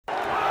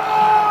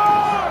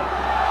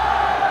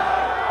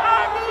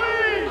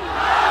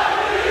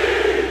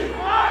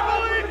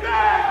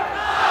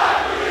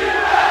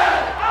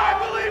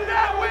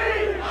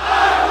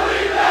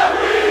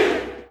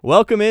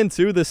Welcome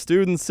into the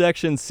Student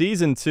Section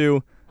Season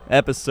 2,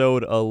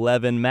 Episode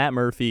 11. Matt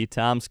Murphy,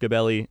 Tom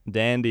Scabelli,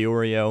 Dan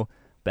DiOrio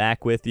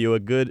back with you. A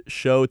good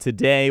show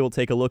today. We'll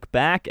take a look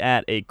back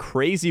at a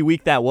crazy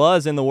week that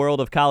was in the world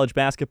of college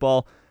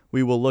basketball.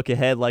 We will look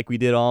ahead like we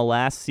did all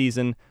last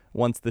season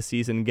once the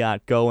season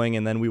got going,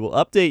 and then we will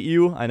update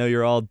you. I know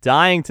you're all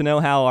dying to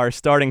know how our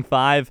starting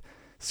five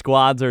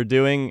squads are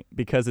doing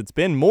because it's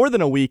been more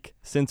than a week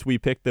since we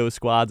picked those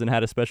squads and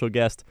had a special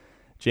guest,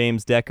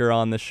 James Decker,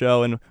 on the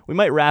show. And we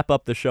might wrap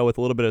up the show with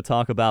a little bit of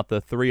talk about the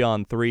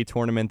 3-on-3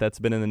 tournament that's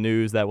been in the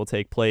news that will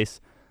take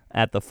place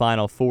at the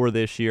Final Four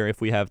this year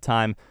if we have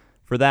time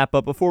for that.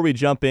 But before we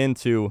jump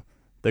into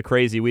the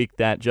crazy week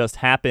that just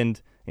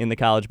happened in the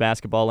college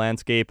basketball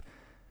landscape,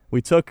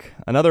 we took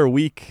another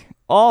week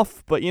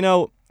off, but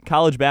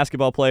college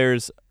basketball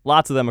players,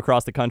 lots of them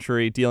across the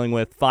country dealing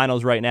with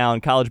finals right now,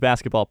 and college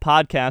basketball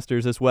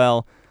podcasters as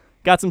well.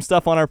 Got some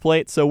stuff on our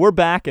plate, so we're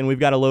back, and we've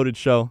got a loaded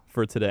show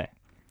for today.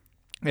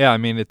 Yeah, I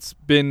mean, it's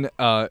been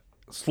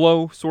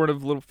slow sort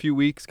of little few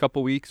weeks,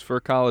 couple weeks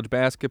for college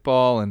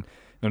basketball, and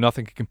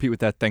nothing can compete with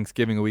that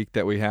Thanksgiving week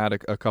that we had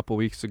a couple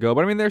weeks ago.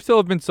 But, I mean, there still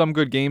have been some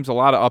good games, a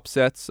lot of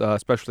upsets,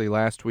 especially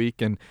last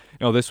week. And,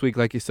 this week,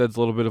 like you said, is a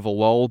little bit of a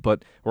lull,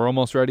 but we're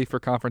almost ready for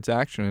conference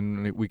action,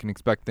 and we can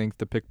expect things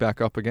to pick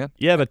back up again.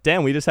 Yeah, but,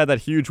 Dan, we just had that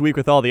huge week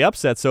with all the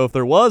upsets. So if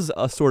there was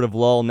a sort of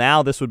lull,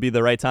 now this would be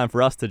the right time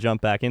for us to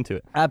jump back into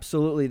it.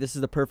 Absolutely. This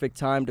is the perfect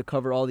time to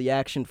cover all the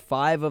action.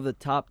 5 of the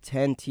top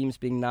 10 teams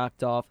being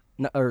knocked off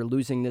or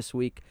losing this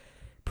week.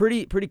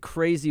 Pretty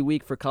crazy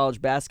week for college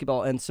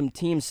basketball, and some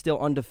teams still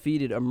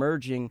undefeated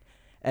emerging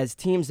as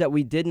teams that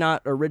we did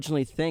not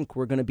originally think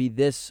were going to be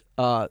this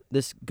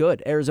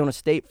good. Arizona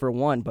State for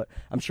one, but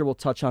I'm sure we'll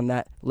touch on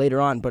that later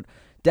on. But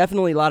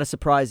definitely a lot of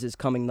surprises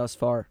coming thus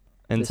far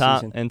this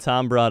season. And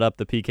Tom brought up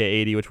the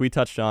PK80, which we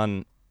touched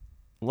on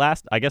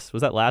last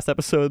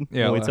episode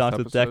when we talked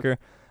with Decker,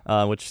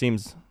 which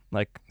seems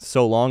like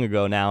so long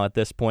ago now at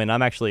this point.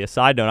 I'm actually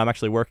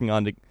working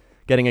on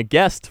getting a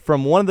guest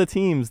from one of the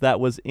teams that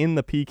was in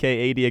the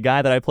PK80, a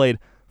guy that I played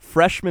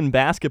freshman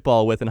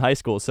basketball with in high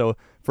school. So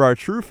for our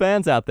true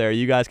fans out there,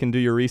 you guys can do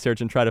your research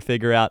and try to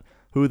figure out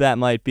who that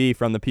might be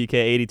from the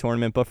PK80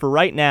 tournament. But for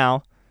right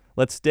now,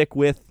 let's stick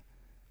with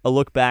a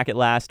look back at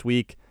last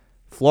week.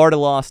 Florida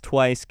lost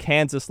twice.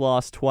 Kansas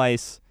lost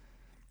twice.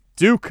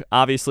 Duke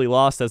obviously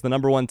lost as the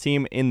number 1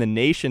 team in the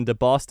nation to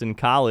Boston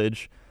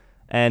College.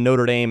 And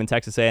Notre Dame and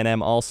Texas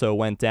A&M also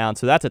went down.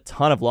 So that's a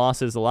ton of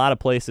losses, a lot of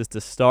places to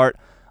start.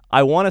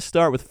 I want to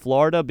start with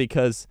Florida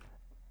because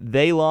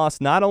they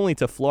lost not only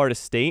to Florida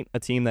State, a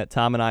team that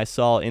Tom and I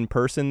saw in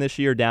person this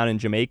year down in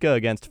Jamaica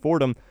against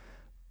Fordham,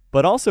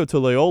 but also to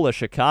Loyola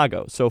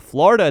Chicago. So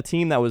Florida, a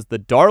team that was the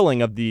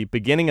darling of the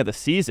beginning of the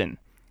season,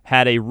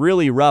 had a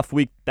really rough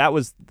week. That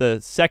was the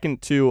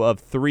second 2 of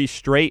 3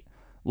 straight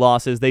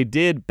losses. They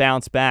did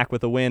bounce back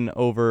with a win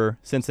over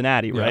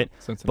Cincinnati, right?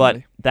 Cincinnati.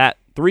 But that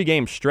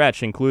 3-game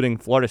stretch, including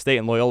Florida State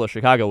and Loyola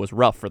Chicago, was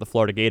rough for the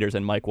Florida Gators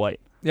and Mike White.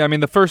 Yeah, I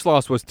mean, the first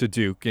loss was to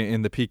Duke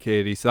in the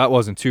PK80, so that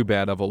wasn't too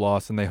bad of a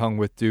loss, and they hung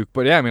with Duke.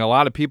 But, yeah, I mean, a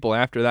lot of people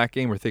after that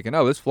game were thinking,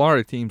 this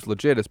Florida team's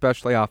legit,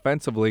 especially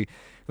offensively.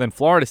 Then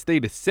Florida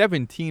State, a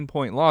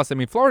 17-point loss. I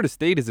mean, Florida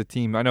State is a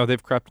team, I know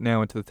they've crept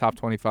now into the top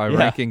 25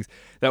 rankings,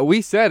 that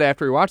we said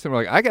after we watched them, we're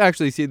like, I could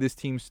actually see this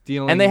team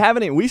stealing. And they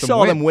haven't, we saw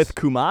wins. them with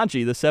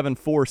Kumaji, the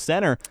 7'4"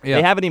 center. Yeah.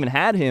 They haven't even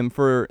had him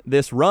for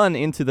this run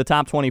into the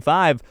top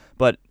 25,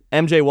 but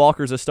MJ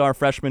Walker's a star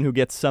freshman who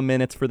gets some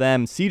minutes for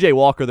them. CJ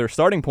Walker, their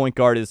starting point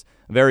guard, is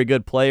a very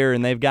good player,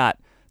 and they've got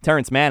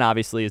Terrence Mann,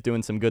 obviously, is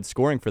doing some good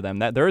scoring for them.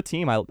 They're a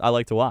team I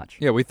like to watch.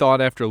 Yeah, we thought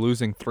after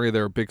losing 3 of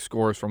their big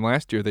scorers from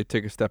last year, they'd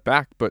take a step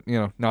back, but,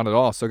 not at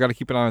all. So got to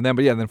keep an eye on them.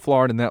 But, yeah, then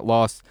Florida, and that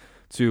loss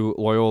to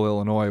Loyola,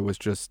 Illinois was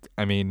just,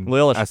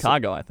 Loyola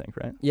Chicago, I think,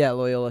 right? Yeah,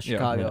 Loyola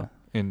Chicago.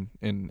 Yeah,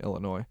 in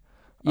Illinois.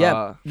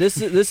 Yeah,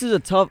 this is a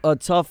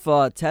tough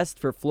test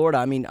for Florida.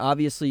 I mean,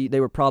 obviously they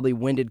were probably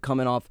winded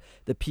coming off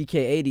the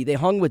PK80. They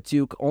hung with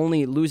Duke,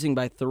 only losing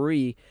by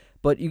 3.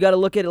 But you got to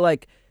look at it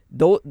like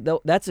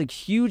that's a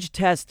huge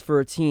test for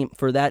a team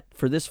for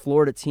this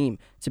Florida team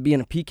to be in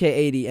a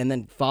PK80 and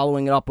then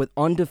following it up with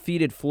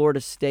undefeated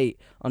Florida State.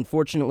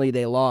 Unfortunately,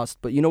 they lost.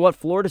 But you know what?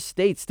 Florida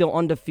State, still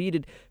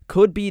undefeated,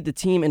 could be the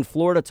team in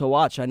Florida to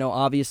watch. I know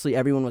obviously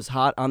everyone was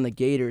hot on the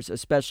Gators,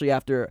 especially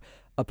after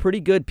a pretty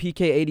good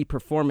PK80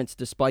 performance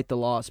despite the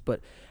loss, but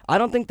I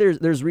don't think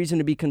there's reason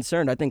to be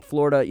concerned. I think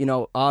Florida,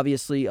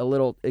 obviously a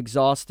little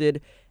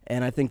exhausted,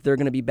 and I think they're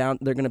going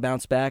to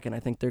bounce back, and I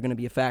think they're going to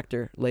be a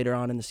factor later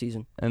on in the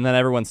season. And then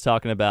everyone's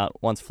talking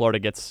about once Florida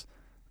gets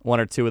 1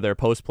 or 2 of their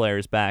post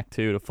players back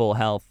to full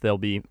health, they'll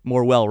be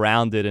more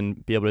well-rounded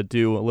and be able to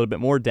do a little bit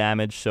more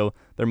damage. So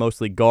they're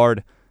mostly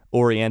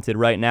guard-oriented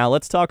right now.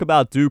 Let's talk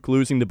about Duke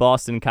losing to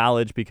Boston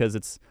College because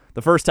it's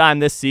the first time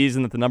this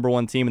season that the number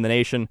 1 team in the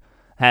nation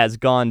has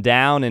gone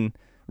down, and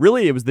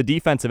really it was the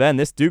defensive end.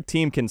 This Duke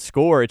team can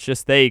score. It's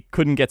just they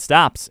couldn't get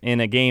stops in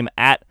a game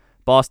at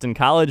Boston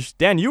College.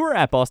 Dan, you were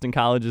at Boston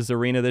College's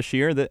arena this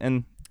year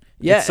and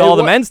saw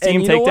the men's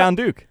team take down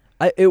Duke.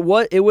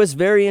 It was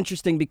very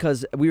interesting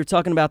because we were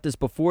talking about this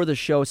before the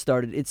show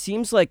started. It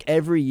seems like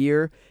every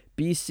year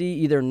BC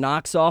either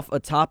knocks off a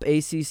top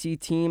ACC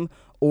team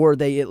or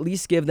they at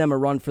least give them a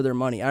run for their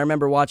money. I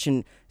remember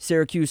watching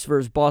Syracuse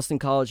versus Boston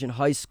College in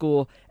high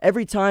school.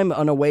 Every time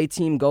an away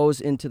team goes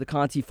into the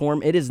Conti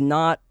Forum, it is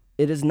not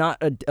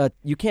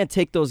you can't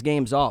take those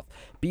games off.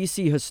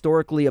 BC,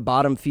 historically a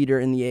bottom feeder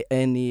in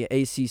the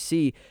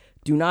ACC,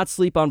 do not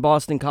sleep on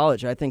Boston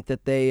College. I think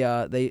that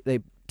they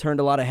turned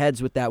a lot of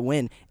heads with that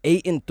win.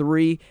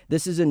 8-3.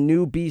 This is a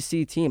new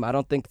BC team. I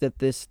don't think that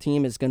this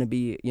team is going to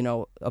be,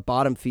 a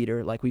bottom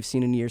feeder like we've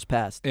seen in years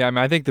past. Yeah,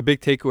 I think the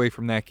big takeaway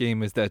from that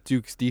game is that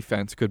Duke's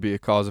defense could be a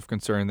cause of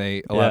concern.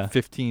 They allowed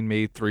 15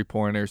 made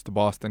three-pointers to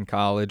Boston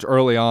College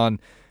early on.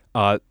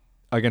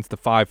 Against the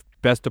 5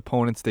 best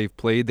opponents they've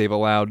played, they've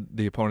allowed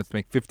the opponents to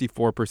make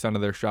 54%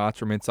 of their shots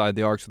from inside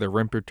the arc, so their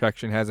rim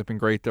protection hasn't been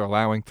great. They're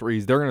allowing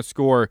threes. They're going to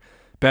score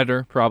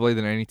better probably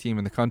than any team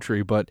in the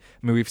country, but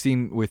we've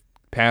seen with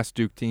past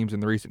Duke teams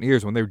in the recent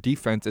years when their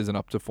defense isn't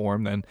up to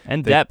form,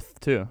 and depth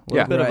too. A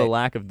little bit of a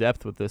lack of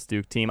depth with this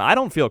Duke team. I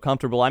don't feel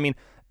comfortable. I mean,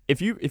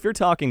 if you're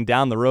talking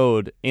down the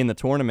road in the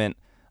tournament,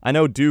 I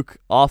know Duke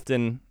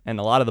often, and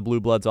a lot of the Blue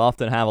Bloods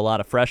often have a lot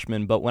of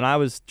freshmen, but when I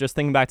was just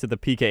thinking back to the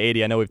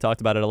PK80, I know we've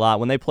talked about it a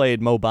lot, when they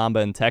played Mo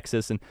Bamba in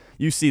Texas, and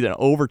you see the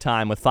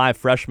overtime with 5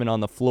 freshmen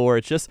on the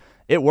floor,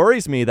 it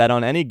worries me that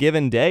on any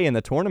given day in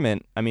the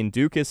tournament,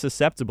 Duke is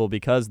susceptible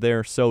because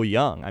they're so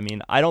young.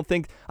 I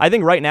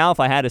think right now,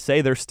 if I had to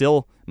say, they're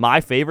still my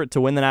favorite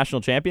to win the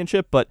national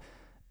championship, but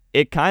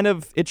it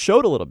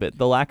showed a little bit,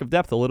 the lack of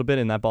depth a little bit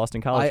in that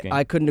Boston College game.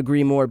 I couldn't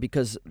agree more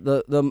because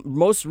the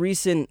most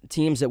recent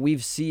teams that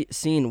we've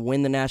seen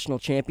win the national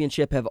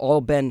championship have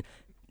all been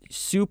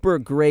super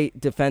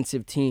great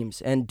defensive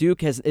teams, and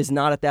Duke is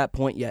not at that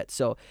point yet.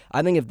 So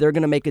I think if they're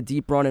going to make a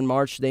deep run in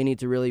March, they need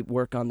to really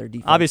work on their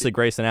defense. Obviously,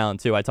 Grayson Allen,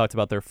 too. I talked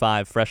about their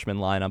 5 freshman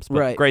lineups,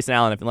 but Grayson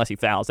Allen, unless he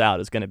fouls out,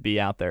 is going to be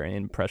out there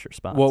in pressure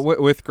spots. Well,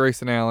 with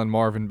Grayson Allen,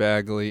 Marvin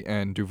Bagley,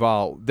 and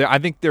Duval, I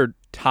think they're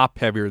top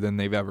heavier than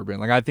they've ever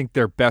been. I think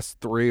their best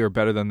 3 are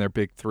better than their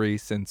big 3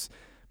 since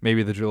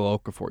maybe the Jahlil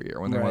Okafor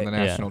year when they won the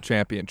national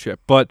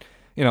championship. But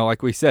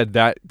like we said,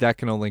 that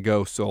can only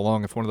go so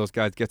long. If one of those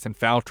guys gets in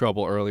foul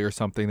trouble early or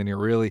something, then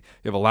you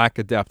have a lack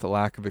of depth, a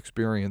lack of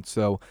experience.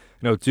 So,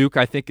 Duke,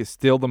 I think, is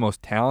still the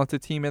most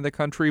talented team in the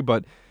country,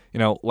 but,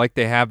 like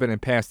they have been in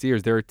past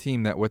years, they're a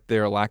team that with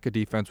their lack of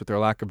defense, with their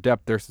lack of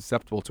depth, they're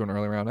susceptible to an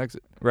early round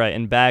exit. Right,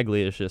 and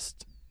Bagley is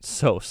just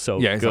so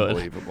good. Yeah, he's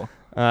unbelievable.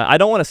 I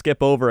don't want to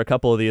skip over a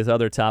couple of these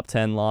other top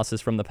 10 losses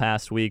from the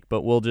past week,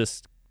 but we'll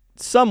just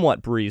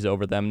somewhat breeze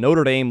over them.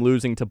 Notre Dame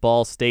losing to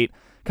Ball State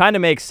kind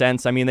of makes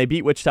sense. They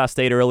beat Wichita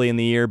State early in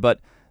the year, but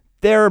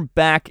they're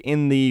back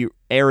in the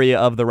area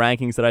of the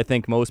rankings that I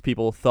think most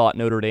people thought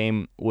Notre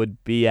Dame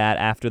would be at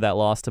after that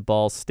loss to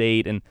Ball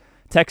State. And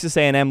Texas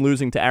A&M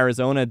losing to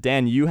Arizona.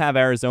 Dan, you have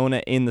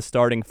Arizona in the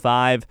starting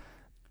 5.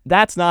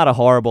 That's not a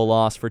horrible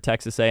loss for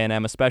Texas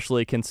A&M,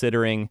 especially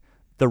considering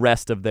the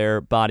rest of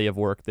their body of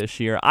work this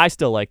year. I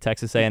still like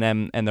Texas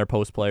A&M and their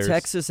post players.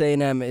 Texas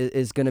A&M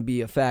is going to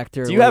be a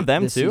factor. Do you have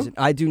them too? Season.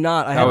 I do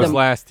not. That was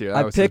last year.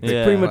 I picked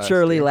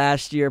prematurely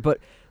last year, but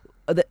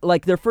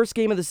their first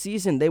game of the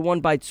season, they won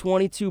by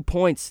 22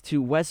 points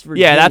to West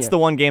Virginia. Yeah, that's the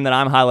one game that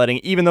I'm highlighting.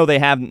 Even though they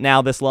have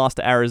now this loss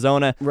to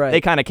Arizona, they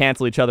kind of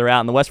cancel each other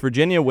out. And the West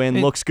Virginia win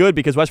looks good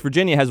because West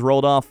Virginia has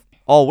rolled off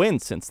all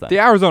wins since then. The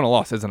Arizona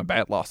loss isn't a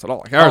bad loss at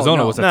all.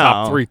 Arizona was a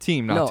top 3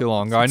 team not too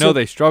long ago. I know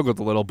they struggled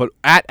a little, but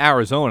at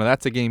Arizona,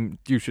 that's a game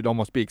you should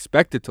almost be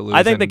expected to lose.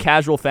 I think the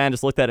casual fan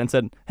just looked at it and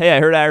said, hey, I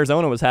heard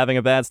Arizona was having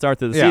a bad start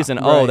to the season.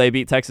 Right. Oh, they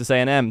beat Texas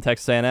A&M.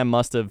 Texas A&M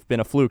must have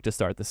been a fluke to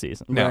start the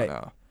season.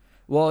 No.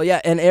 Well,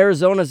 yeah, and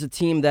Arizona's a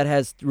team that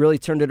has really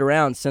turned it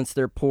around since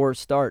their poor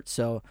start.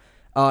 So,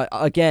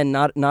 again,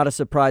 not a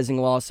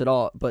surprising loss at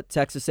all. But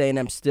Texas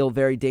A&M still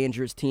very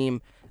dangerous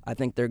team. I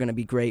think they're going to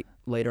be great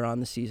later on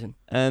the season.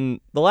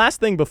 And the last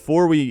thing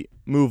before we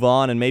move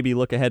on and maybe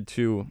look ahead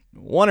to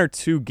 1 or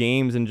 2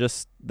 games in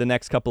just the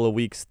next couple of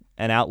weeks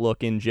and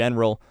outlook in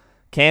general,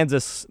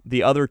 Kansas,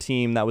 the other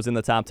team that was in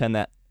the top 10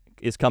 that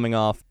is coming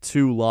off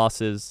 2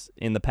 losses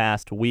in the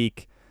past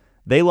week,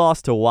 they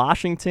lost to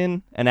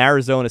Washington and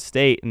Arizona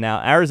State. Now,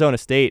 Arizona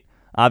State,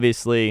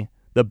 obviously,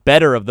 the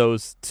better of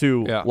those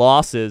 2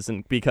 losses,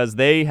 and because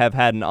they have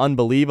had an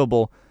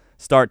unbelievable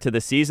start to the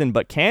season,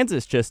 but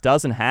Kansas just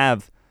doesn't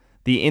have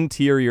the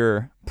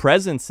interior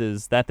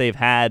presences that they've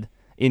had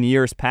in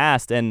years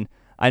past. And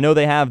I know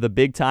they have the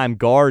big-time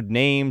guard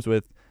names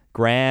with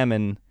Graham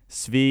and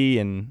Svi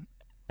and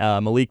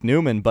Malik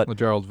Newman, but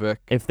LaGerald Vick,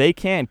 if they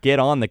can't get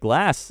on the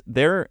glass,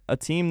 they're a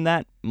team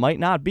that might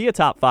not be a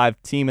top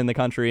 5 team in the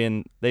country,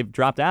 and they've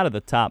dropped out of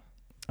the top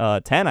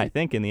 10, I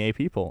think, in the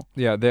AP poll.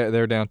 Yeah,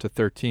 they're down to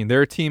 13.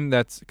 They're a team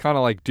that's kind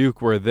of like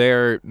Duke, where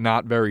they're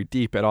not very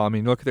deep at all.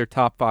 Look at their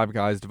top 5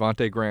 guys.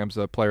 Devontae Graham's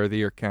a Player of the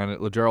Year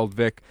candidate. LaGerald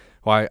Vick,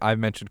 who I've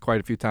mentioned quite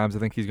a few times. I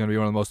think he's going to be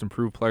one of the most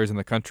improved players in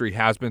the country.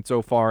 Has been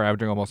so far,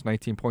 averaging almost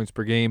 19 points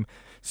per game.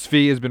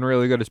 Svi has been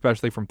really good,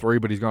 especially from three,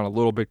 but he's gone a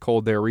little bit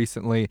cold there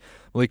recently.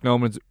 Malik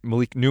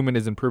Newman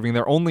is improving.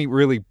 Their only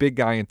really big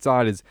guy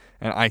inside is,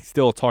 and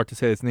it's hard to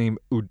say his name,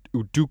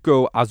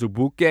 Udoka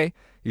Azubuike.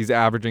 He's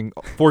averaging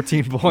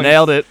 14 points.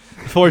 Nailed it.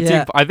 14.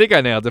 Yeah. I think I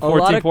nailed it.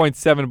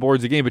 14.7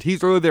 boards a game, but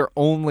he's really their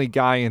only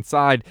guy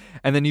inside.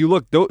 And then you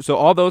look, so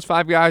all those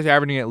five guys are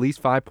averaging at least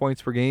 5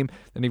 points per game.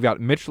 Then you've got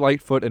Mitch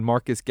Lightfoot and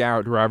Marcus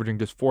Garrett, who are averaging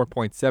just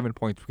 4.7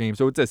 points per game.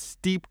 So it's a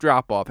steep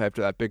drop-off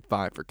after that big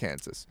five for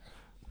Kansas.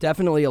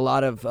 Definitely a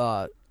lot of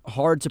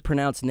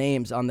hard-to-pronounce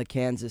names on the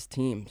Kansas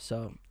team.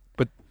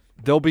 But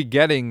they'll be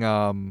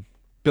getting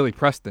Billy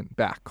Preston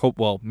back.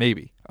 Well,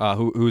 maybe.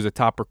 Who's a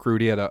top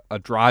recruit. He had a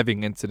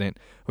driving incident,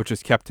 which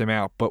has kept him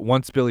out. But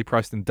once Billy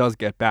Preston does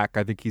get back,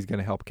 I think he's going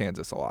to help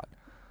Kansas a lot.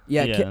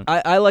 Yeah.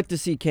 I like to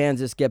see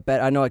Kansas get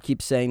better. I know I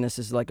keep saying this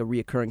is like a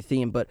reoccurring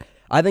theme, but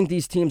I think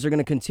these teams are going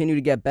to continue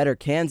to get better.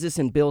 Kansas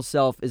and Bill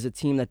Self is a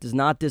team that does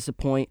not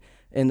disappoint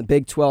in the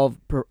Big 12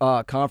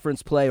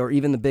 conference play or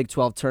even the Big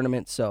 12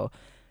 tournament. So,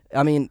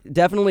 I mean,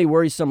 definitely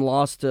worrisome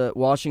loss to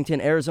Washington.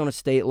 Arizona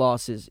State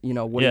losses,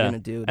 what are you going to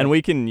do? And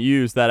we can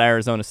use that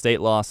Arizona State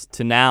loss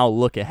to now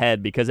look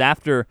ahead, because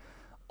after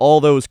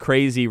all those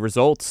crazy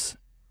results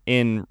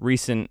in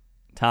recent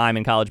time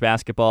in college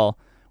basketball,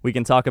 we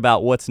can talk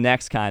about what's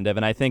next kind of.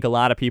 And I think a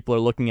lot of people are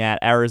looking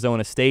at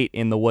Arizona State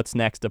in the what's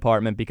next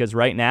department, because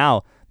right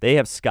now they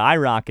have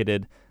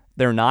skyrocketed.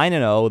 They're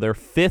 9-0. They're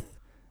fifth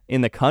in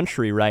the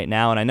country right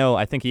now, and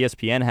I think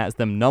ESPN has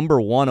them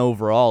number 1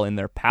 overall in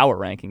their power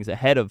rankings,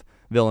 ahead of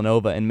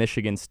Villanova and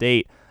Michigan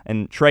State.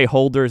 And Trey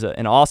Holder's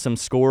an awesome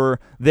scorer.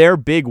 Their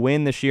big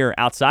win this year,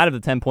 outside of the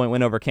 10-point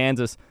win over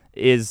Kansas,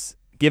 is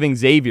giving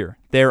Xavier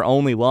their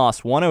only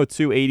loss,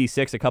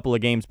 102-86 a couple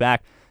of games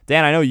back.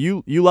 Dan, I know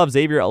you love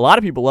Xavier. A lot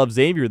of people love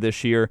Xavier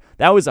this year.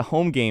 That was a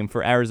home game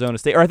for Arizona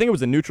State, or I think it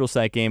was a neutral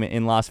site game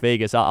in Las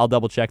Vegas. I'll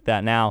double-check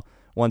that now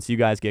once you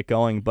guys get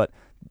going, but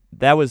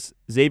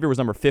Xavier was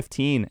number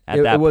 15 at that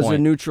point. It was a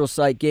neutral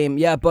site game.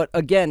 Yeah, but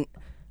again,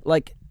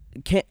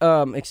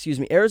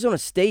 Arizona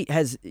State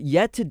has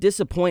yet to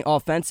disappoint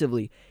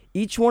offensively.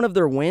 Each one of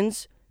their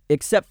wins,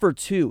 except for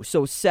 2,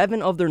 so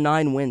 7 of their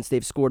 9 wins,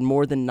 they've scored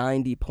more than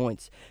 90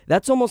 points.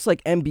 That's almost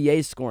like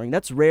NBA scoring.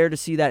 That's rare to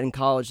see that in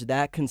college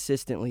that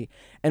consistently.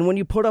 And when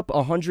you put up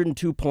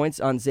 102 points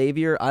on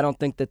Xavier, I don't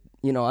think that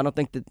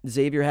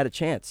Xavier had a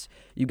chance.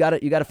 You got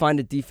to find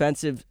a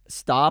defensive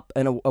stop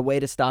and a way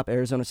to stop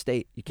Arizona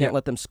State. You can't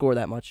let them score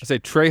that much. I say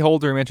Trey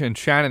Holder mentioned, and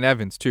Shannon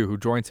Evans too, who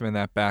joins him in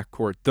that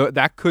backcourt.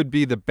 That could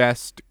be the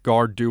best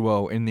guard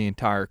duo in the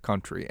entire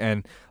country.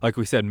 And like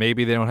we said,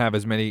 maybe they don't have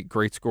as many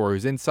great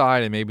scorers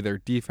inside, and maybe their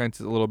defense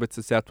is a little bit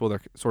susceptible.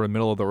 They're sort of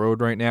middle of the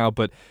road right now.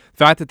 But the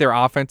fact that their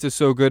offense is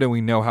so good, and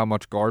we know how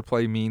much guard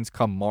play means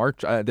come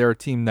March, they're a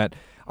team that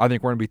I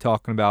think we're going to be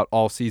talking about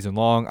all season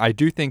long. I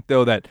do think,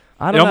 though, that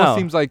it almost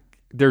seems like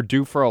they're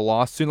due for a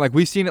loss soon. Like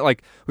we've seen it,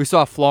 like we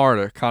saw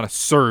Florida kind of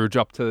surge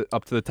up to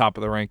the top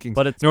of the rankings.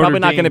 But it's probably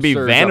not going to be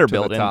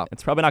Vanderbilt.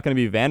 It's probably not going to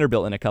be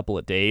Vanderbilt in a couple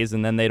of days,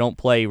 and then they don't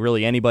play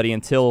really anybody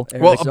until the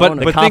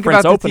conference think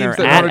about opener the teams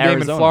that Notre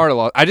Dame and Florida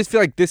lost. I just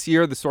feel like this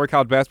year the story of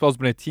college basketball has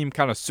been a team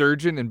kind of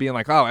surging and being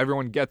like, oh,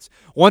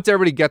 once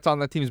everybody gets on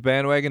that team's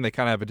bandwagon, they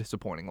kind of have a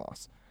disappointing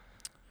loss.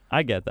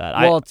 I get that.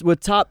 Well,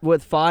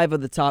 with 5 of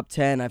the top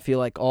 10, I feel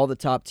like all the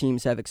top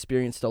teams have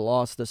experienced a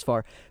loss thus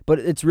far. But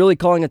it's really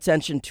calling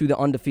attention to the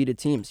undefeated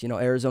teams.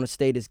 Arizona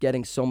State is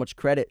getting so much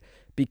credit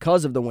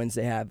because of the wins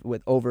they have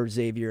over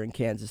Xavier and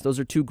Kansas. Those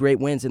are 2 great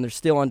wins, and they're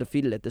still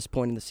undefeated at this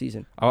point in the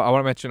season. I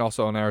want to mention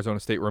also on Arizona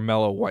State,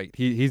 Romello White.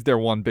 He's their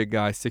one big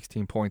guy,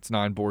 16 points,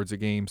 9 boards a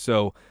game.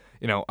 So,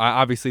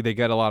 obviously they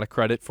get a lot of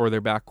credit for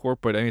their backcourt,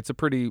 but it's a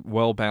pretty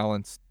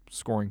well-balanced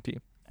scoring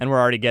team. And we're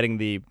already getting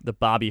the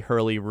Bobby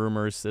Hurley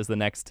rumors as the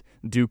next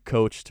Duke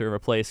coach to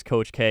replace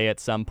Coach K at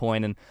some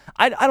point. And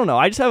I don't know.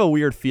 I just have a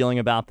weird feeling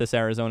about this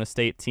Arizona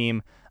State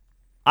team.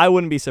 I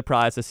wouldn't be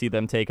surprised to see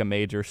them take a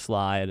major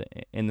slide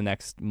in the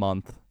next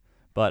month.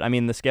 But, I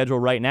mean, the schedule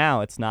right now,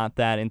 it's not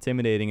that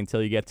intimidating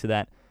until you get to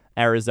that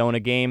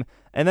Arizona game.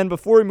 And then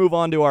before we move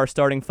on to our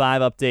starting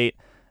 5 update,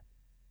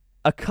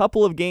 a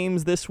couple of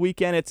games this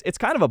weekend. It's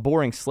kind of a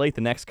boring slate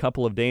the next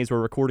couple of days.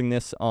 We're recording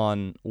this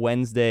on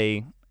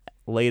Wednesday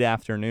late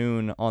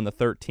afternoon on the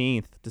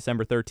 13th,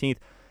 December 13th.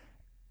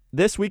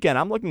 This weekend,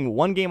 I'm looking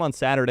 1 game on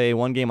Saturday,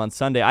 1 game on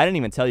Sunday. I didn't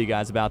even tell you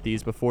guys about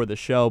these before the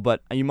show,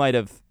 but you might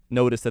have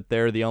noticed that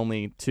they're the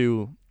only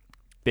 2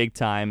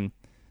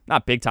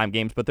 not big-time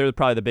games, but they're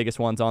probably the biggest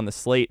ones on the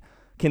slate.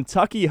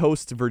 Kentucky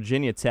hosts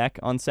Virginia Tech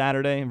on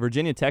Saturday.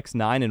 Virginia Tech's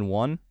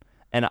 9-1,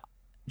 and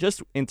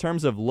just in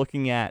terms of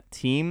looking at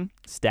team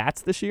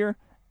stats this year,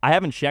 I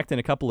haven't checked in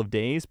a couple of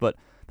days, but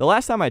the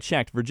last time I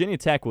checked, Virginia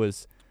Tech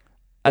was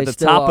at the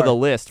top of the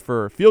list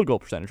for field goal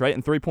percentage, right?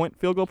 And 3-point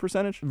field goal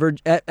percentage?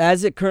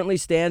 As it currently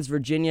stands,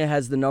 Virginia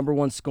has the number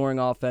 1 scoring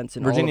offense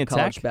in all of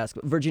college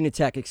basketball. Virginia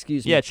Tech,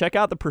 excuse me. Yeah, check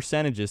out the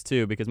percentages,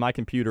 too, because my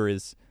computer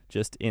is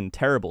just in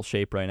terrible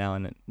shape right now,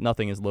 and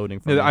nothing is loading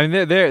for them. I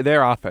mean,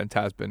 their offense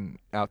has been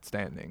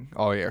outstanding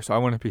all year, so I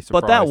wouldn't be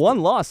surprised. But that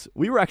one loss,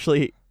 we were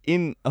actually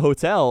in a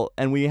hotel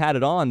and we had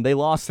it on. They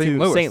lost to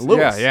St.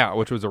 Louis. Yeah,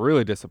 which was a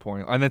really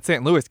disappointing. And then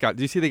St. Louis do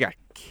you see they got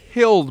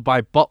killed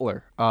by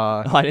Butler?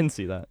 I didn't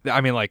see that.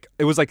 I mean,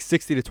 it was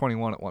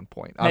 60-21 at one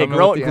point. Hey,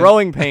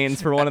 growing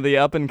pains for one of the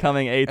up and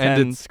coming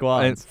A10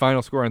 squads. And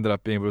final score ended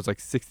up being, but it was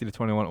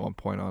 60-21 at one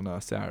point on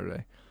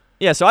Saturday.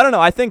 Yeah, so I don't know.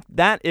 I think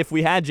that if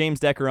we had James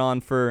Decker on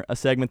for a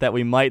segment that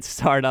we might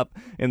start up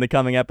in the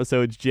coming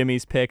episodes,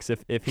 Jimmy's picks,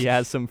 if he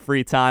has some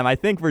free time, I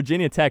think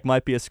Virginia Tech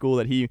might be a school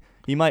that he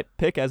might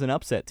pick as an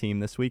upset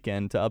team this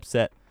weekend to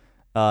upset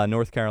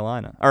North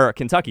Carolina, or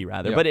Kentucky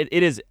rather. Yeah. But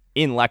it is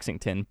in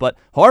Lexington. But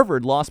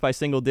Harvard lost by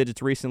single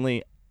digits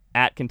recently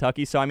at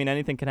Kentucky, so I mean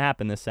anything can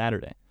happen this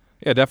Saturday.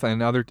 Yeah, definitely.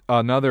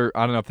 Another.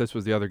 I don't know if this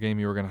was the other game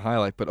you were going to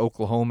highlight, but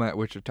Oklahoma at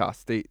Wichita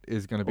State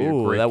is going to be a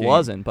great game.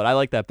 Wasn't, but I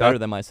like that better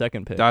than my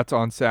second pick. That's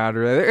on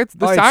Saturday.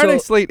 Saturday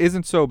slate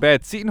isn't so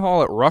bad. Seton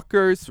Hall at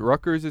Rutgers.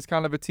 Rutgers is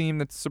kind of a team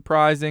that's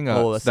surprising.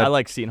 I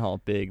like Seton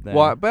Hall big. Then.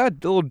 Well, but a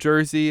little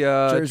Jersey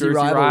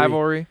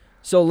rivalry.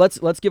 So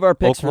let's give our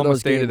picks Oklahoma for those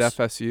State games.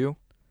 At FSU.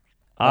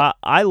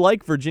 I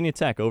like Virginia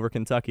Tech over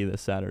Kentucky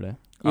this Saturday.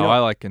 I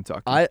like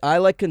Kentucky. I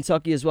like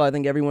Kentucky as well. I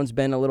think everyone's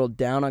been a little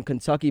down on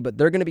Kentucky, but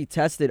they're going to be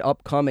tested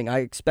upcoming. I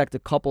expect a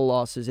couple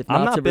losses, if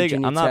not to Virginia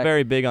Tech. I'm not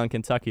very big on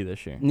Kentucky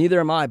this year. Neither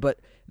am I, but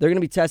they're going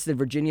to be tested.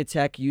 Virginia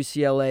Tech,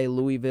 UCLA,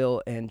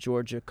 Louisville, and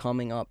Georgia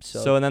coming up.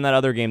 So and then that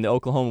other game, the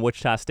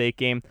Oklahoma-Wichita State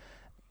game.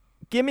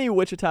 Give me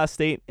Wichita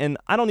State, and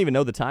I don't even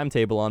know the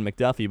timetable on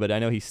McDuffie, but I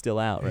know he's still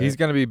out, right? He's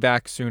going to be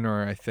back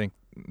sooner, I think,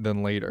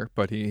 than later,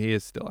 but he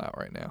is still out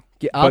right now.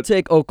 Yeah, I'll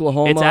take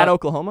Oklahoma. It's at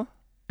Oklahoma?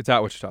 It's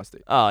at Wichita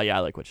State. Oh, yeah, I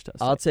like Wichita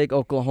State. I'll take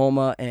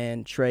Oklahoma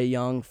and Trae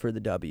Young for the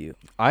W.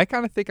 I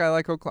kind of think I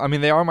like Oklahoma. I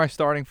mean, they are my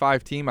starting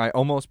 5 team. I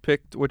almost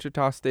picked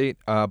Wichita State,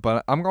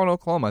 but I'm going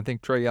Oklahoma. I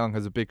think Trae Young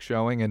has a big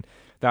showing, and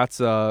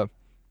that's a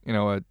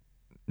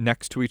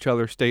next to each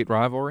other state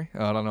rivalry.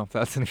 I don't know if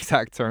that's an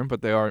exact term,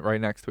 but they are right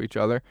next to each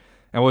other.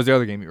 And what was the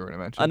other game you were going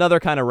to mention?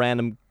 Another kind of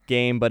random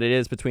game, but it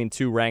is between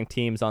two ranked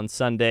teams on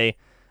Sunday.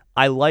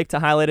 I like to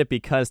highlight it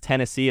because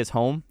Tennessee is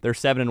home. They're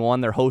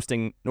 7-1. They're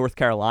hosting North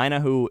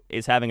Carolina, who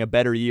is having a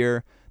better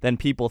year than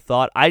people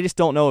thought. I just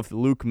don't know if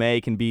Luke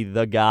May can be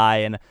the guy.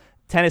 And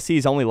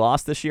Tennessee's only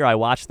lost this year. I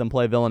watched them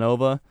play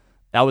Villanova.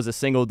 That was a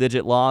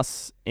single-digit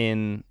loss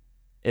in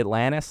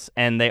Atlantis,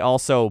 and they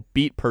also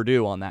beat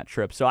Purdue on that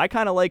trip. So I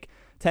kind of like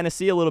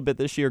Tennessee a little bit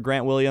this year.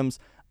 Grant Williams.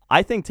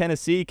 I think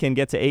Tennessee can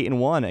get to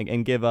 8-1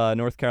 and give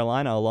North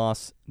Carolina a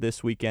loss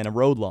this weekend, a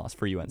road loss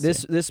for UNC.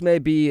 This may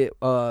be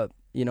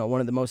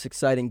one of the most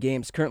exciting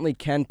games. Currently,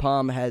 Ken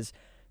Pom has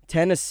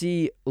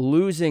Tennessee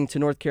losing to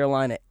North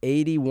Carolina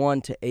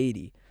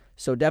 81-80.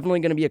 So definitely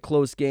going to be a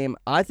close game.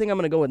 I think I'm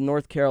going to go with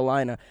North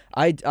Carolina.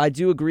 I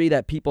do agree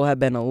that people have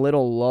been a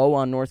little low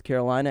on North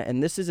Carolina,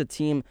 and this is a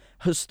team,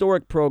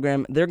 historic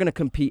program. They're going to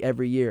compete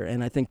every year,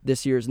 and I think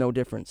this year is no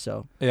different.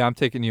 So yeah, I'm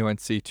taking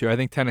UNC too. I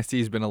think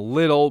Tennessee's been a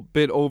little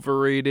bit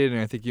overrated,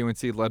 and I think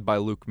UNC, led by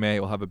Luke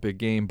May, will have a big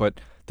game. But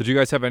did you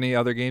guys have any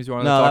other games you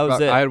wanted to talk about? No, that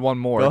was it. I had one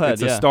more. Go ahead,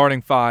 it's a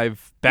starting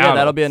 5 battle. Yeah,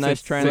 that'll be a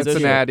nice transition.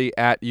 Cincinnati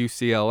at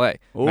UCLA.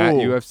 Ooh. Matt,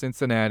 you have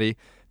Cincinnati.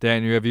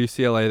 Dan, you have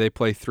UCLA. They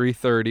play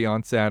 3:30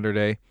 on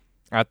Saturday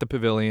at the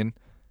Pavilion.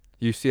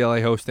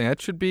 UCLA hosting.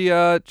 That should be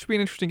an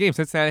interesting game.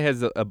 Cincinnati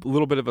has a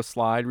little bit of a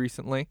slide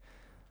recently.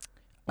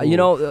 I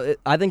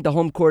think the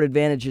home court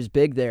advantage is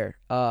big there.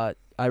 I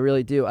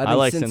really do. I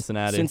like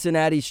Cincinnati.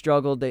 Cincinnati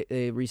struggled.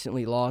 They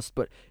recently lost,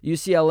 but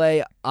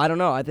UCLA, I don't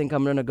know. I think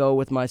I'm going to go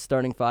with my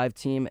starting 5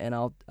 team, and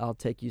I'll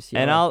take UCLA.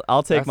 And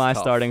I'll take my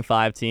tough. starting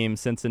 5 team,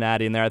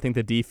 Cincinnati, in there. I think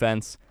the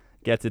defense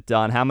gets it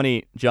done. How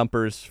many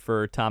jumpers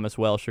for Thomas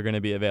Welsh are going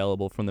to be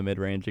available from the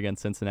mid-range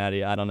against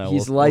Cincinnati? I don't know.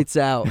 He's lights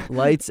out.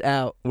 Lights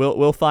out.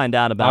 We'll find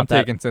out about that.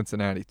 I'm taking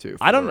Cincinnati, too,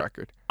 for the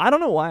record. I don't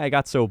know why I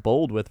got so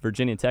bold with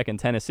Virginia Tech and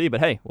Tennessee, but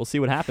hey, we'll see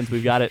what happens.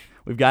 We've got it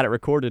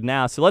recorded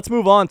now. So let's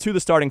move on to the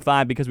starting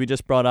 5 because we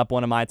just brought up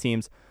one of my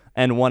teams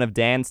and one of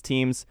Dan's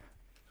teams.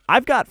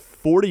 I've got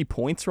 40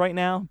 points right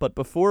now, but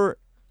before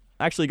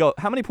actually go,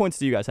 how many points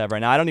do you guys have right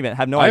now? I don't even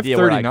have no idea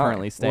where I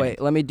currently stand.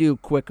 Wait, let me do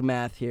quick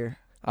math here.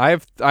 I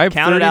have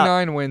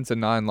 39 wins and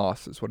 9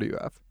 losses. What do you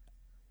have?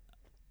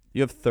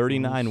 You have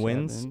 39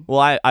 wins? Well,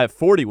 I have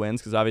 40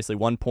 wins because obviously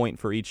 1 point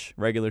for each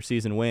regular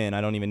season win. I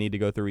don't even need to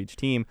go through each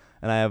team.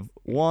 And I have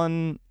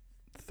 1,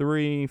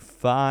 3,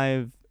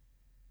 5,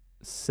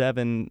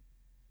 7,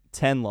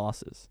 10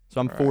 losses. So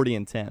I'm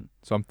 40-10.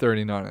 So I'm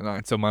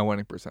 39-9. So my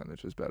winning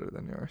percentage is better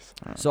than yours.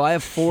 So I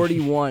have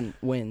 41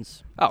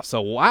 wins. Oh,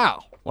 so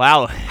wow.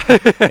 Wow.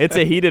 It's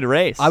a heated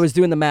race. I was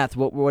doing the math.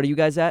 What are you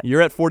guys at?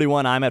 You're at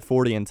 41, I'm at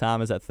 40, and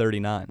Tom is at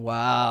 39.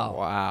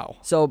 Wow.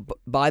 So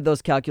by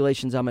those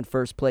calculations, I'm in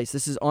first place.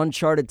 This is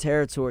uncharted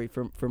territory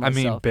for myself. I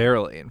mean,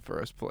 barely in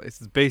first place.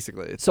 It's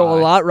basically so a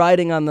lot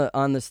riding on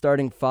the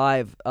starting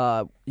 5.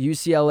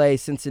 UCLA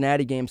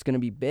Cincinnati game is going to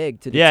be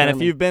big to determine. Yeah, and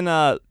if you've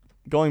been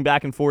going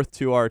back and forth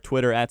to our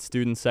Twitter at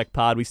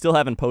StudentSecPod, we still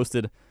haven't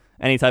posted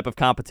any type of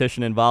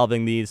competition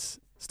involving these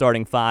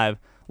starting 5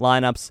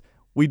 lineups.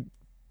 we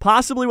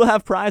possibly will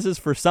have prizes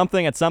for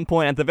something at some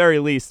point. At the very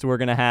least, we're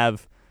going to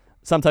have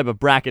some type of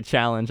bracket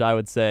challenge, I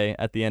would say,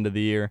 at the end of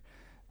the year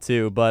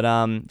too. But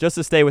just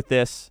to stay with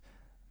this,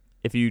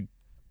 if you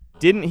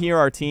didn't hear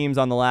our teams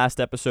on the last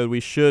episode, we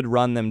should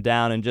run them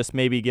down and just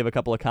maybe give a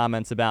couple of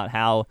comments about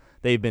how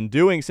they've been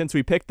doing since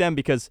we picked them,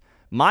 because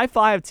my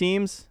 5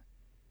 teams,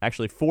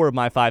 actually 4 of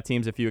my 5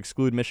 teams if you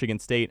exclude Michigan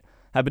State,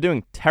 have been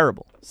doing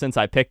terrible since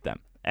I picked them.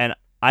 And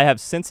I have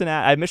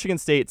Michigan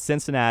State,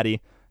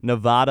 Cincinnati,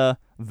 Nevada,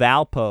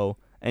 Valpo,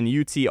 and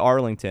UT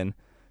Arlington.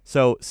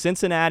 So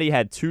Cincinnati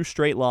had 2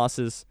 straight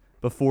losses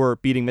before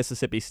beating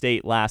Mississippi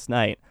State last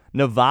night.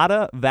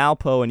 Nevada,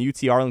 Valpo, and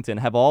UT Arlington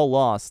have all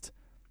lost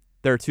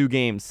their 2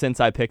 games since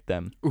I picked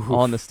them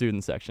on the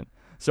student section.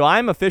 So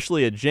I'm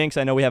officially a jinx.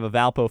 I know we have a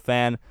Valpo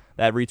fan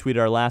that retweeted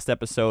our last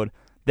episode.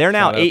 They're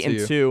now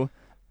 8-2.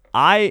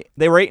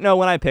 They were 8-0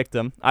 when I picked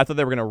them. I thought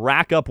they were going to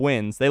rack up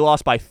wins. They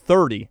lost by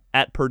 30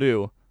 at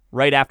Purdue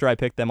right after I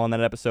picked them on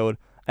that episode.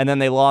 And then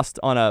they lost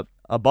on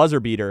a buzzer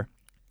beater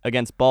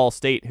against Ball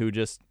State, who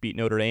just beat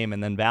Notre Dame,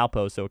 and then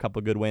Valpo, so a couple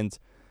of good wins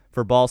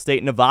for Ball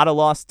State. Nevada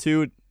lost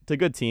to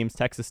good teams,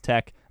 Texas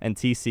Tech and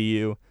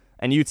TCU.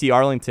 And UT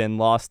Arlington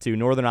lost to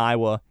Northern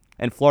Iowa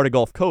and Florida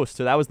Gulf Coast.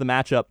 So that was the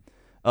matchup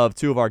of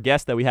 2 of our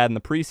guests that we had in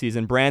the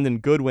preseason. Brandon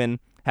Goodwin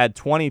had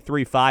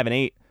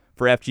 23-5-8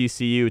 for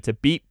FGCU to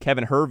beat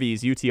Kevin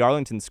Hervey's UT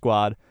Arlington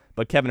squad,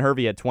 but Kevin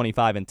Hervey had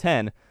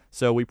 25-10.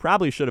 So we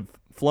probably should have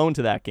flown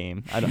to that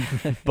game,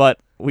 but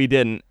we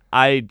didn't.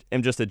 I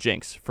am just a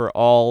jinx for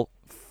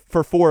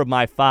 4 of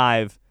my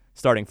 5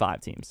 starting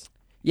 5 teams.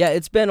 Yeah,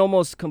 it's been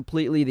almost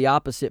completely the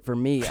opposite for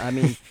me. I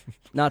mean,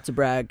 not to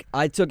brag,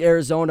 I took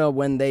Arizona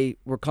when they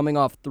were coming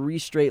off 3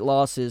 straight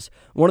losses.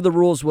 One of the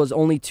rules was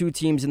only 2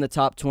 teams in the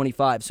top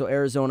 25, so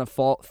Arizona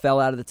fell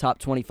out of the top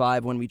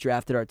 25 when we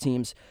drafted our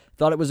teams.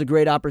 Thought it was a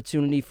great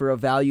opportunity for a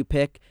value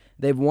pick.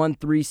 They've won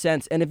 3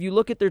 cents, and if you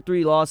look at their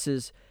 3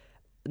 losses,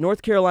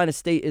 North Carolina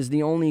State is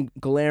the only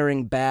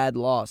glaring bad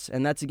loss,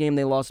 and that's a game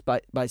they lost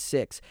by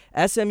 6.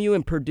 SMU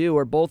and Purdue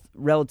are both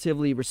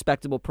relatively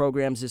respectable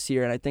programs this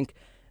year, and I think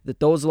that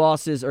those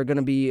losses are going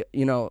to be,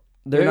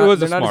 they're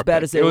not as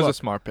bad as they look. It was a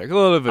smart pick. A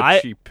little bit of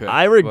a cheap pick.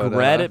 I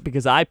regret it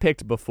because I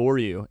picked before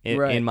you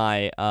in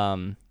my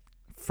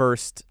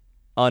first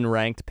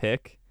unranked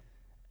pick,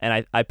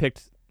 and I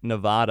picked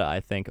Nevada, I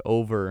think,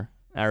 over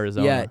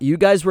Arizona. Yeah, you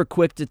guys were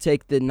quick to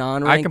take the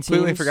non-ranked I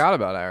completely teams, forgot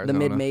about Arizona.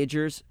 The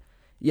mid-majors.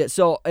 Yeah,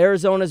 so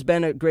Arizona's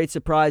been a great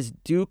surprise.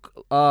 Duke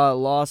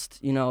lost,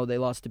 they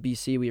lost to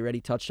BC. We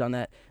already touched on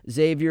that.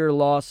 Xavier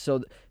lost.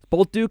 So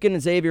both Duke and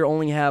Xavier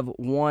only have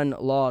 1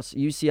 loss.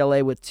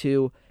 UCLA with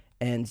 2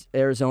 and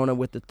Arizona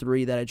with the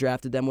 3 that I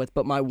drafted them with.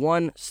 But my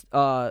one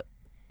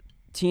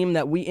team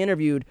that we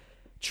interviewed,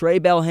 Trey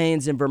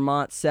Bell-Haynes in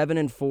Vermont,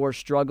 7-4,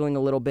 struggling a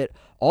little bit.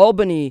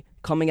 Albany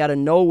coming out of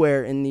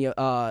nowhere in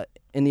the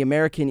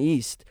American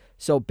East.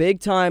 So big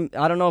time.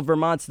 I don't know if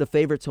Vermont's the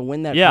favorite to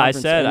win that. Yeah,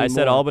 conference anymore. I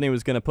said Albany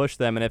was going to push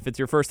them. And if it's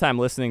your first time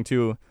listening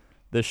to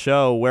the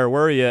show, where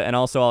were you? And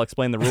also, I'll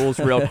explain the rules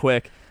real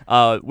quick.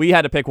 We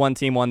had to pick one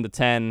team 1 to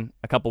 10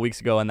 a couple weeks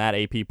ago in that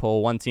AP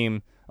poll. One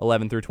team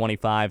 11 through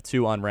 25,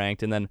 2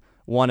 unranked, and then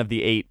one of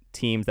the 8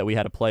 teams that we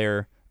had a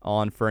player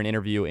on for an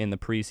interview in the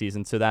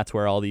preseason. So that's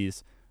where all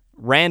these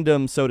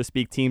random, so to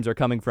speak, teams are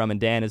coming from. And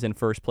Dan is in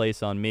first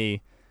place on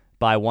me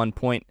by 1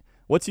 point.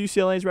 What's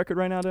UCLA's record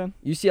right now, Dan?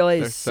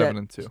 UCLA is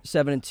 7-2.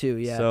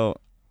 7-2, yeah. So,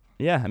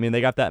 yeah, I mean, they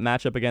got that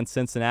matchup against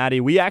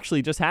Cincinnati. We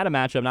actually just had a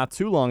matchup not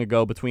too long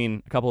ago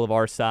between a couple of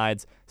our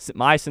sides.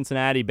 My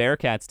Cincinnati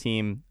Bearcats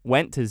team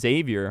went to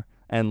Xavier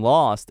and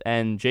lost,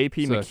 and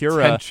JP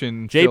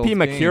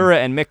Macura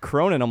and Mick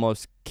Cronin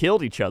almost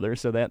killed each other,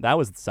 so that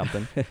was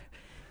something.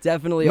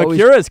 Definitely.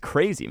 Macura is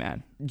crazy,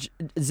 man.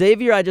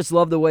 Xavier, I just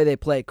love the way they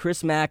play.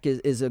 Chris Mack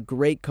is a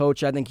great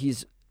coach. I think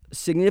he's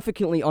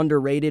significantly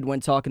underrated when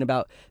talking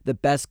about the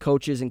best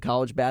coaches in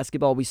college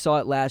basketball. We saw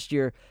it last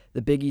year,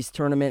 the Big East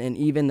tournament, and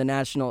even the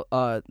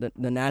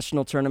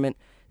national tournament.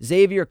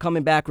 Xavier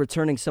coming back,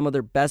 returning some of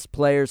their best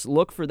players.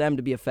 Look for them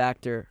to be a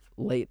factor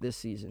late this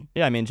season.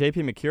 Yeah, I mean,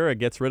 JP Macura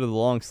gets rid of the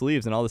long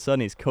sleeves, and all of a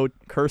sudden he's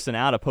cursing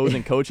out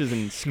opposing coaches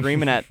and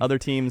screaming at other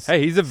teams.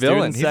 Hey, he's a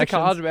villain. He's a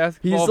college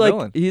basketball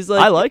villain.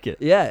 I like it.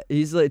 Yeah,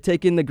 he's like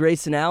taking the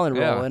Grayson Allen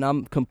role, and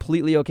I'm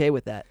completely okay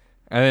with that.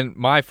 And then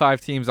my 5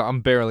 teams,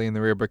 I'm barely in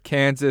the rear, but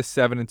Kansas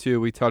 7-2.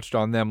 We touched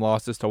on them.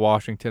 Losses to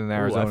Washington and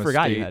Arizona State. I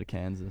forgot you had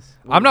Kansas.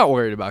 I'm not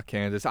worried about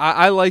Kansas.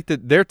 I like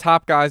that their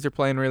top guys are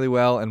playing really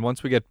well, and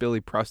once we get Billy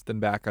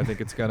Preston back, I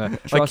think it's gonna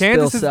like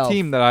Kansas is a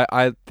team that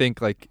I think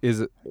like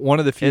is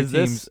one of the few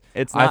teams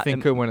I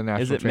think could win a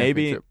national championship. Is it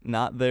maybe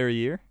not their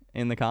year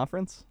in the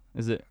conference?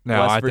 Is it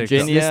No, West I think so.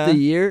 Virginia? Is this the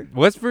year?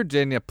 West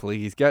Virginia,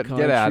 please get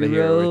out of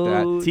here with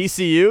that.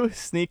 TCU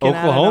sneaking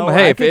Oklahoma, out of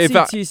hey, I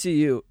could see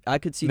TCU. I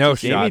could see No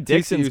TCU. Jamie shot.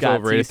 Dixon's TCU's got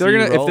overrated.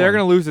 TCU If they're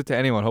gonna lose it to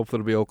anyone, hopefully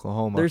it'll be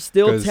Oklahoma. They're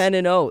still 'cause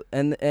 10-0,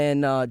 and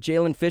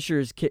Jalen Fisher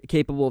is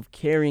capable of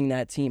carrying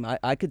that team.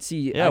 I could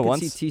see. Yeah, I could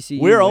see TCU.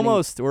 we're winning.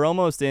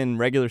 almost in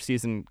regular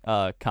season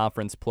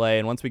conference play,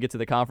 and once we get to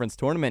the conference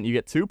tournament, you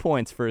get 2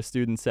 points for a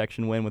student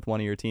section win with one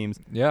of your teams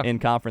in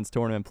conference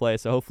tournament play.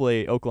 So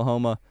hopefully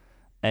Oklahoma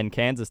and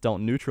Kansas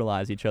don't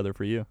neutralize each other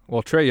for you.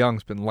 Well, Trae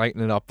Young's been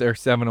lighting it up. They're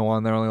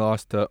 7-1. They only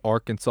lost to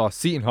Arkansas.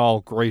 Seton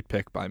Hall, great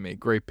pick by me.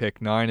 Great pick,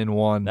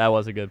 9-1. That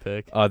was a good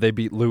pick. They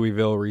beat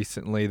Louisville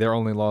recently. Their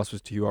only loss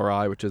was to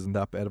URI, which isn't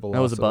that bad of a loss.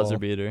 That was a buzzer at all.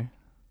 beater.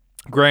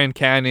 Grand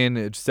Canyon,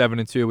 it's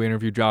 7-2. We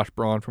interviewed Josh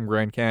Braun from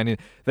Grand Canyon.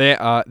 They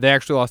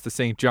actually lost to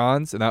St.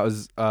 John's, and that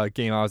was a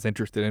game I was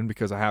interested in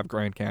because I have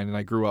Grand Canyon.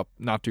 I grew up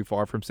not too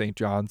far from St.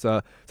 John's.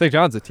 St.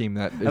 John's a team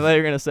that is, I thought you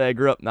were gonna say I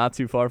grew up not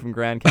too far from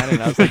Grand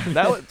Canyon. I was like,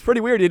 that was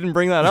pretty weird. You didn't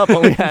bring that up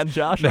when we had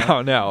Josh.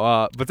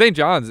 No. But St.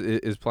 John's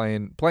is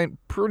playing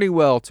pretty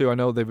well too. I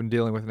know they've been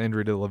dealing with an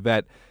injury to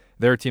Levette.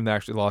 They're a team that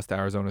actually lost to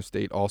Arizona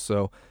State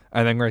also.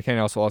 And then Grand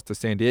Canyon also lost to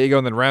San Diego.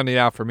 And then rounding it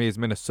out for me is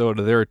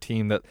Minnesota. They're a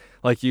team that,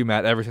 like you,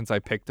 Matt, ever since I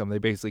picked them, they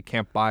basically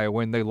can't buy a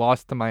win. They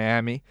lost to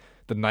Miami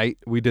the night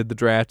we did the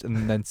draft.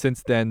 And then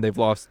since then, they've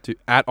lost to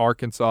at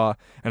Arkansas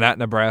and at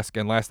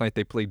Nebraska. And last night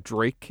they played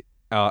Drake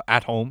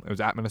at home. It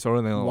was at Minnesota.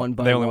 And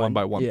they only won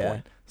by 1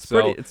 point.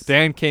 So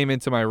Dan came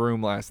into my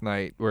room last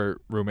night where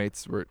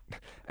roommates were,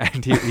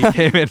 and he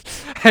came in,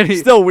 and he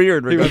still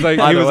weird. He was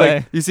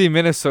like, you see,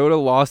 Minnesota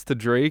lost to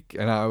Drake,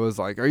 and I was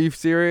like, are you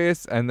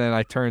serious? And then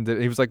I turned it.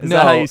 He was like, Is no.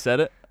 that how you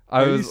said it?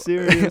 Are you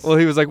serious? Well,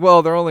 he was like,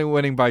 well, they're only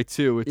winning by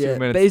 2 with 2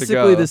 minutes to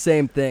go. Basically the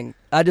same thing.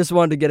 I just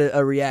wanted to get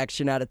a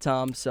reaction out of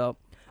Tom. So,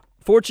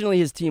 fortunately,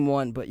 his team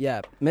won. But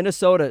yeah,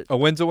 Minnesota. A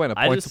win's a win. A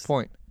point's a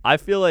point. I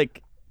feel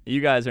like you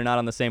guys are not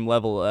on the same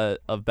level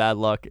of bad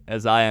luck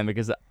as I am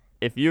because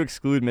if you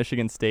exclude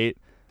Michigan State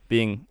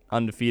being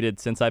undefeated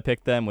since I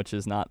picked them, which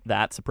is not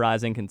that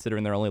surprising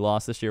considering their only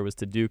loss this year was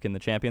to Duke in the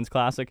Champions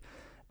Classic,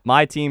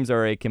 my teams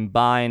are a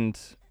combined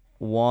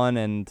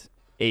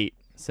 1-8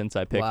 since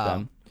I picked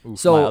them.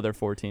 So my other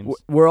 4 teams.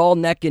 We're all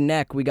neck and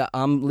neck.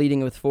 I'm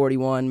leading with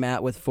 41,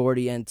 Matt with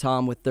 40, and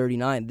Tom with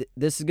 39.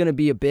 This is going to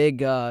be a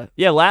big.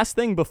 Last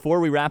thing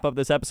before we wrap up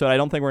this episode, I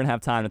don't think we're going to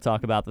have time to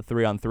talk about the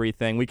 3-on-3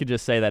 thing. We could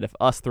just say that if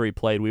us 3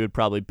 played, we would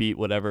probably beat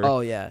whatever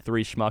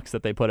 3 schmucks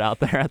that they put out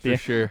there at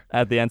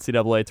the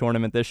NCAA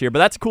tournament this year. But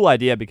that's a cool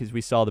idea because we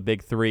saw the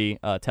Big 3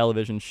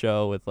 television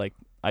show with like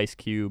Ice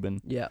Cube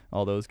and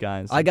all those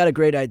guys. I got a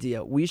great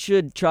idea. We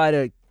should try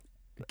to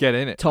get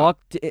in it. Talk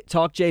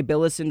Jay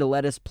Billis into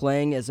let us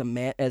playing as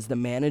the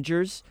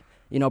managers.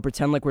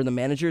 Pretend like we're the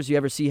managers. You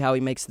ever see how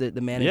he makes the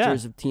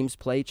managers of teams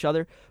play each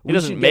other? He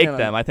doesn't make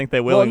them. I think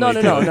they willingly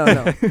do.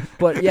 No.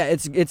 But yeah,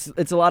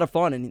 it's a lot of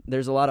fun and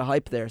there's a lot of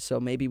hype there. So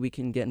maybe we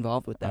can get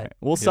involved with that. Right.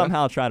 We'll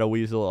somehow try to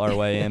weasel our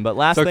way in. But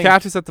last thing,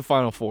 catch us at the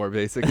Final Four,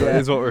 basically,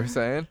 is what we're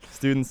saying.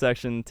 Student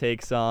section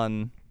takes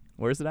on.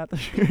 Where's it at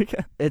this year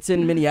again? It's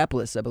in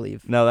Minneapolis, I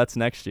believe. No, that's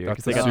next year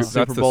because they got the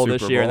Super Bowl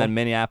this year and then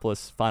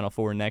Minneapolis Final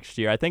Four next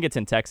year. I think it's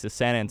in Texas,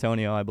 San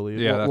Antonio, I believe.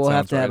 Yeah, we'll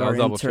have to have our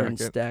intern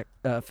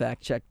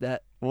fact check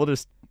that. We'll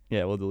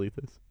delete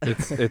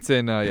this. It's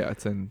in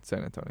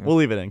San Antonio. We'll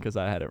leave it in because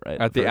I had it right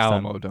at the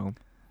Alamo Dome.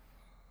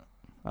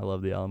 I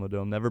love the Alamo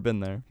Dome. Never been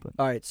there. But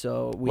all right,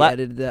 so we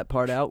edited that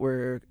part out.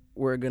 We're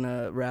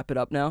gonna wrap it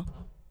up now.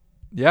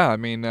 Yeah, I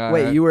mean.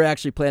 Wait, you were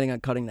actually planning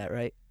on cutting that,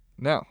 right?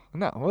 No,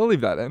 we'll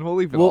leave that in. We'll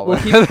leave it all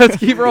in. Let's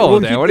keep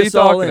rolling, Dan. What are you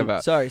talking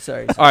about? Sorry.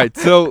 All right,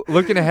 so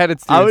looking ahead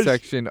at student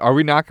section, are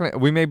we not going to –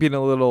 we may be in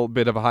a little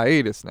bit of a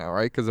hiatus now,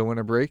 right, because of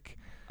winter break?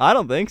 I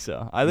don't think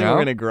so. I think we're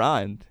going to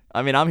grind.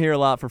 I mean, I'm here a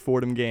lot for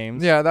Fordham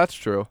games. Yeah, that's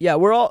true. Yeah,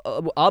 we're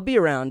all I'll be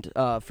around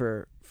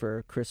for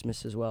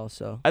Christmas as well.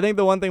 So I think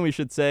the one thing we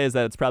should say is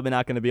that it's probably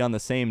not going to be on the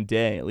same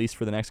day, at least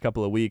for the next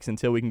couple of weeks,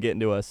 until we can get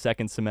into a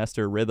second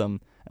semester rhythm,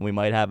 and we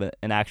might have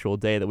an actual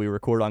day that we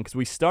record on. Because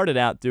we started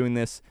out doing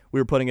this, we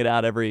were putting it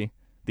out the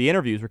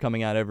interviews were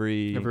coming out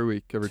every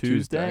week, every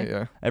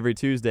Tuesday. Every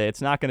Tuesday.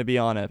 It's not going to be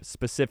on a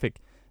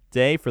specific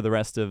day for the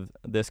rest of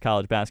this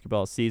college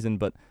basketball season,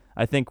 but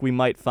I think we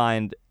might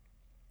find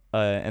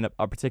a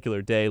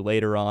particular day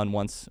later on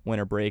once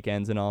winter break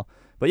ends and all.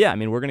 But yeah, I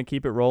mean, we're going to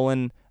keep it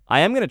rolling. I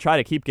am going to try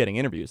to keep getting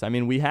interviews. I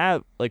mean, we've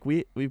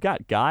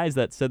got guys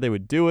that said they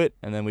would do it,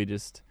 and then we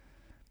just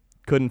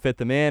couldn't fit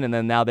them in, and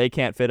then now they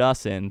can't fit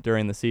us in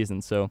during the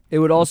season. So it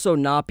would also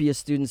not be a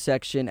student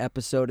section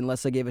episode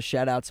unless I gave a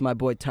shout out to my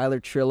boy Tyler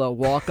Trillo,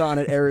 walk on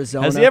at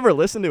Arizona. Has he ever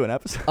listened to an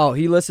episode? Oh,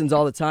 he listens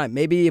all the time.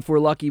 Maybe if we're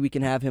lucky, we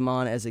can have him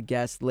on as a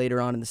guest later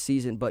on in the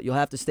season, but you'll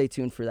have to stay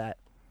tuned for that.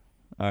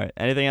 All right.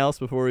 Anything else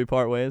before we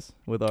part ways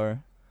with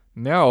our?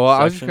 No,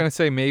 I was just gonna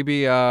say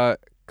maybe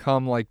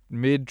come like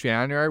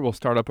mid-January, we'll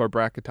start up our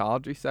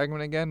bracketology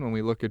segment again when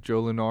we look at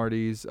Joe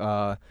Lunardi's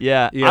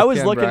ESPN I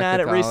was looking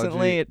at it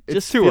recently. It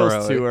just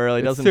feels too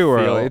early. It's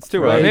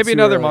too early. Maybe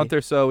another month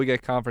or so we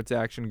get conference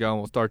action going.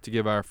 We'll start to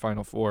give our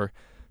Final Four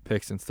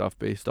picks and stuff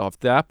based off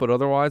that. But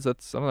otherwise,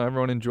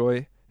 everyone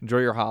enjoy enjoy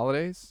your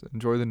holidays,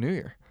 enjoy the new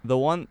year. The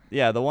one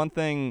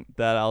thing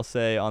that I'll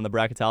say on the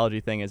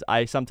bracketology thing is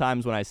I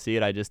sometimes when I see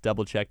it, I just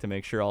double check to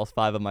make sure all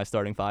 5 of my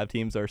starting 5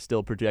 teams are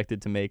still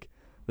projected to make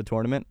the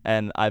tournament,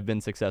 and I've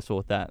been successful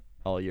with that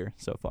all year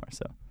so far.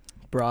 So,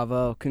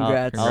 bravo,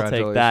 congrats! I'll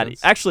take that.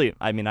 Actually,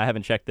 I mean I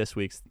haven't checked this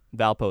week's.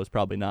 Valpo is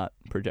probably not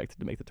projected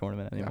to make the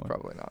tournament anymore. Yeah,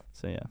 probably not.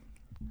 So yeah,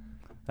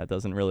 that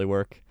doesn't really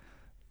work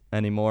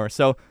anymore.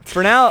 So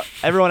for now,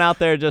 everyone out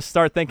there, just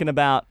start thinking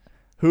about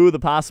who the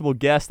possible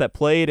guest that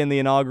played in the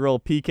inaugural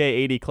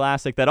PK80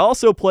 Classic that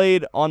also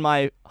played on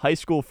my high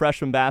school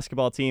freshman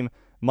basketball team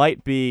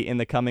might be in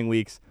the coming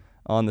weeks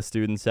on the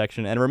student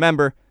section. And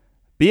remember,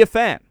 be a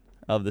fan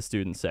of the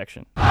student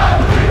section.